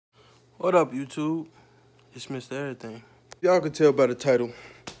What up, YouTube? It's Mr. Everything. Y'all can tell by the title.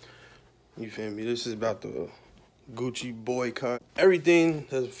 You feel me? This is about the Gucci boycott. Everything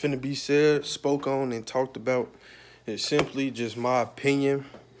that's finna be said, spoke on, and talked about is simply just my opinion.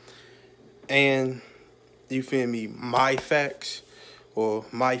 And, you feel me, my facts or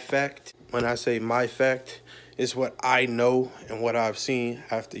my fact. When I say my fact, it's what I know and what I've seen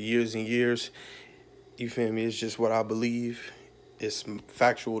after years and years. You feel me? It's just what I believe. It's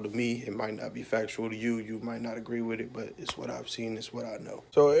factual to me. It might not be factual to you. You might not agree with it, but it's what I've seen. It's what I know.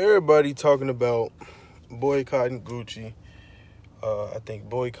 So everybody talking about boycotting Gucci. I think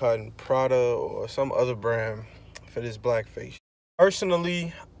boycotting Prada or some other brand for this blackface.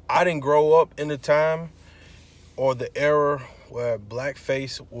 Personally, I didn't grow up in the time or the era where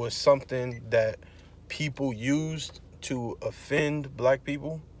blackface was something that people used to offend black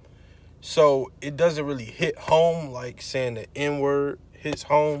people. So it doesn't really hit home like saying the N-word hits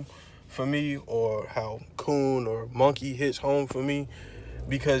home for me, or how coon or monkey hits home for me,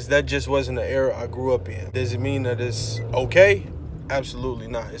 because that just wasn't the era I grew up in. Does it mean that it's okay? Absolutely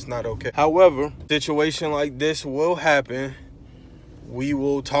not. It's not okay. However, a situation like this will happen. We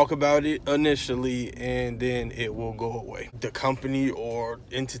will talk about it initially, and then it will go away. The company or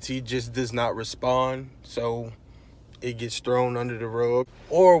entity just does not respond, so it gets thrown under the rug.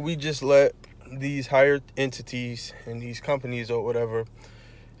 Or we just let these higher entities and these companies or whatever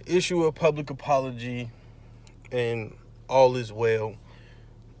issue a public apology, and all is well.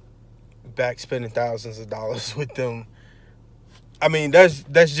 Back spending thousands of dollars with them. I mean, that's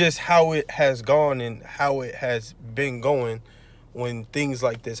just how it has gone and how it has been going when things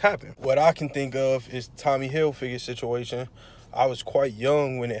like this happen. What I can think of is Tommy Hilfiger situation. I was quite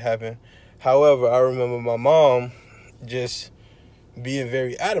young when it happened. However, I remember my mom just being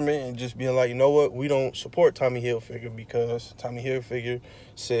very adamant and just being like, you know what, we don't support Tommy Hilfiger because Tommy Hilfiger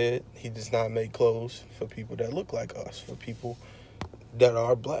said he does not make clothes for people that look like us, for people that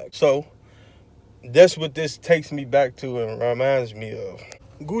are black. So that's what this takes me back to and reminds me of.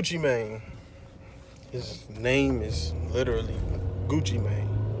 Gucci Mane. His name is literally Gucci Mane.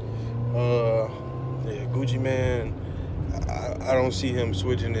 Yeah, Gucci Mane. I don't see him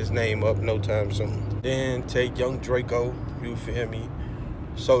switching his name up no time soon. Then take young Draco, you feel me,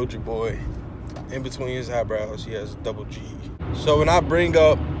 Soldier Boy. In between his eyebrows, he has a double G. So when I bring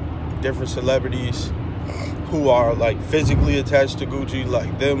up different celebrities who are like physically attached to Gucci,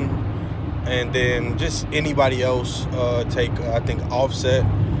 like them, and then just anybody else, take, I think, Offset.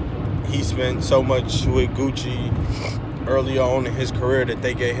 He spent so much with Gucci early on in his career that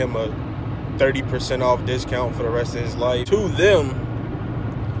they gave him a 30% off discount for the rest of his life. To them,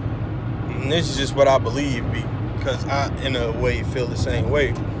 and this is just what I believe, because I, in a way, feel the same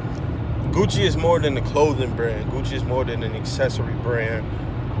way. Gucci is more than a clothing brand. Gucci is more than an accessory brand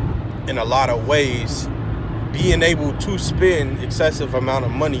in a lot of ways. Being able to spend excessive amount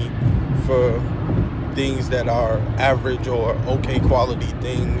of money for things that are average or okay quality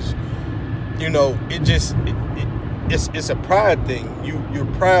things, you know, it's a pride thing. You're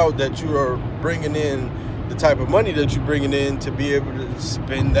proud that you are bringing in the type of money that you're bringing in to be able to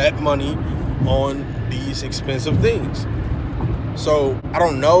spend that money on these expensive things. So I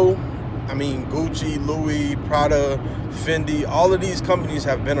don't know. I mean, Gucci, Louis, Prada, Fendi, all of these companies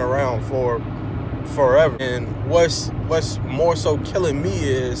have been around for forever. And what's more so killing me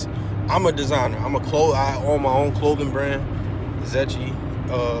is I'm a designer. I own my own clothing brand, Zetchi,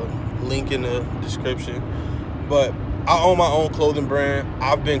 link in the description. But I own my own clothing brand.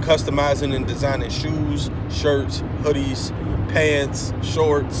 I've been customizing and designing shoes, shirts, hoodies, pants,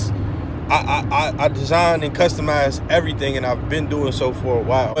 shorts. I design and customize everything, and I've been doing so for a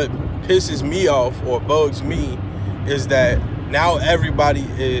while. What pisses me off or bugs me is that now everybody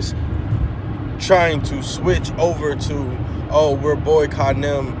is trying to switch over to, oh, we're boycotting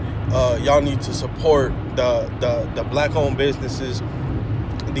them. Y'all need to support the black-owned businesses,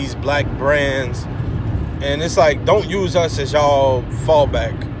 these black brands. And it's like, don't use us as y'all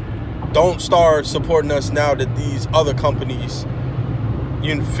fallback. Don't start supporting us now that these other companies,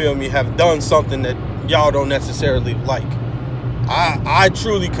 you feel me, have done something that y'all don't necessarily like. I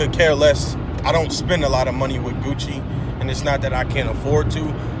truly could care less. I don't spend a lot of money with Gucci, and it's not that I can't afford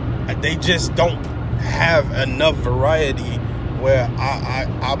to. They just don't have enough variety where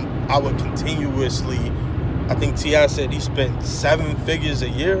I would continuously. I think T.I. said he spent 7 figures a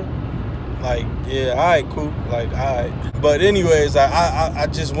year. Like, yeah, all right, cool. Like, all right. But anyways, I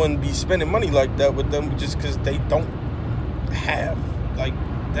just wouldn't be spending money like that with them just because they don't have, like,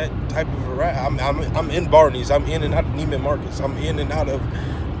 that type of variety. I'm in Barney's. I'm in and out of Neiman Marcus. I'm in and out of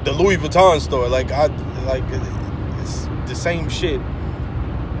the Louis Vuitton store. Like, it's the same shit.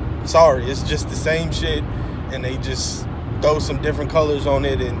 Sorry, it's just the same shit, and they just throw some different colors on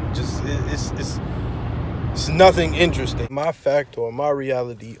it, and just it's nothing interesting. My fact or my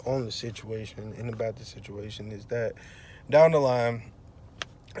reality on the situation and about the situation is that down the line,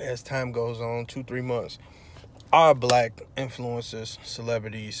 as time goes on, 2-3 months, our black influencers,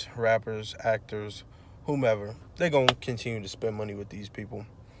 celebrities, rappers, actors, whomever, they're gonna continue to spend money with these people.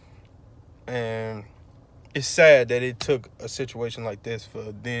 And it's sad that it took a situation like this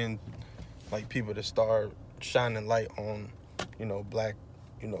for then, like, people to start shining light on, black,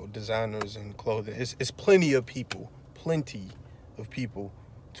 designers and clothing. It's plenty of people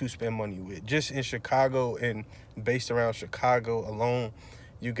to spend money with. Just in Chicago and based around Chicago alone,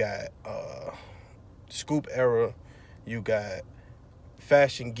 you got Scoop Era, you got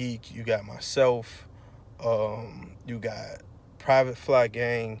Fashion Geek, you got myself, you got Private Fly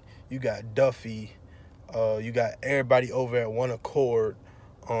Gang, you got Duffy, you got everybody over at One Accord.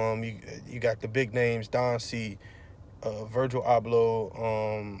 You got the big names, Don C, Virgil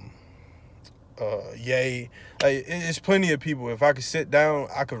Abloh, Ye. Like, it's plenty of people. If I could sit down,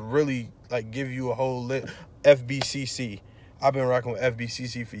 I could really give you a whole list. FBCC. I've been rocking with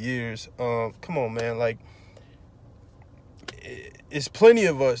FBCC for years. Come on, man. It's plenty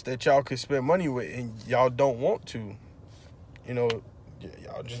of us that y'all could spend money with, and y'all don't want to.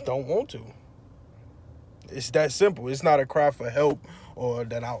 Y'all just don't want to. It's that simple. It's not a cry for help or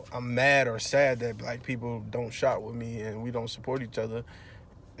that I'm mad or sad that black people don't shop with me and we don't support each other.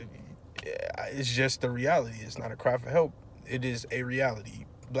 It's just the reality. It's not a cry for help. It is a reality.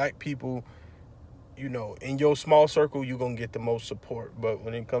 Black people, in your small circle, you're going to get the most support. But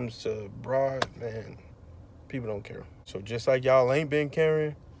when it comes to broad, man, people don't care. So just like y'all ain't been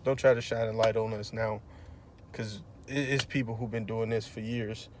caring, don't try to shine a light on us now. Because it's people who've been doing this for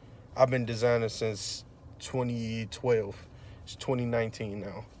years. I've been designing since 2012. It's 2019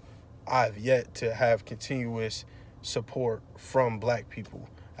 now. I've yet to have continuous support from black people.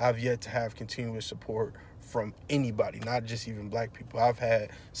 I've yet to have continuous support from anybody, not just even black people. I've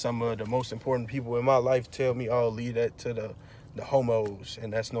had some of the most important people in my life tell me, oh, leave that to the homos.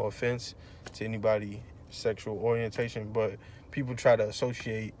 And that's no offense to anybody sexual orientation, but people try to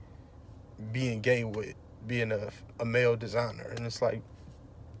associate being gay with being a male designer. And it's like,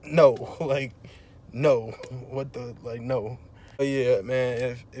 no, no. No. But yeah,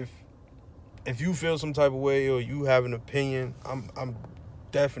 man, if you feel some type of way or you have an opinion, I'm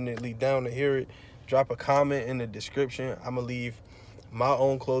definitely down to hear it. Drop a comment in the description. I'm gonna leave my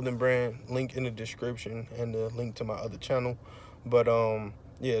own clothing brand link in the description and the link to my other channel. But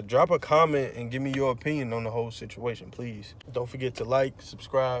yeah, drop a comment and give me your opinion on the whole situation, please. Don't forget to like,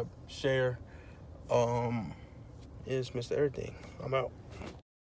 subscribe, share. It's Mr. Everything. I'm out.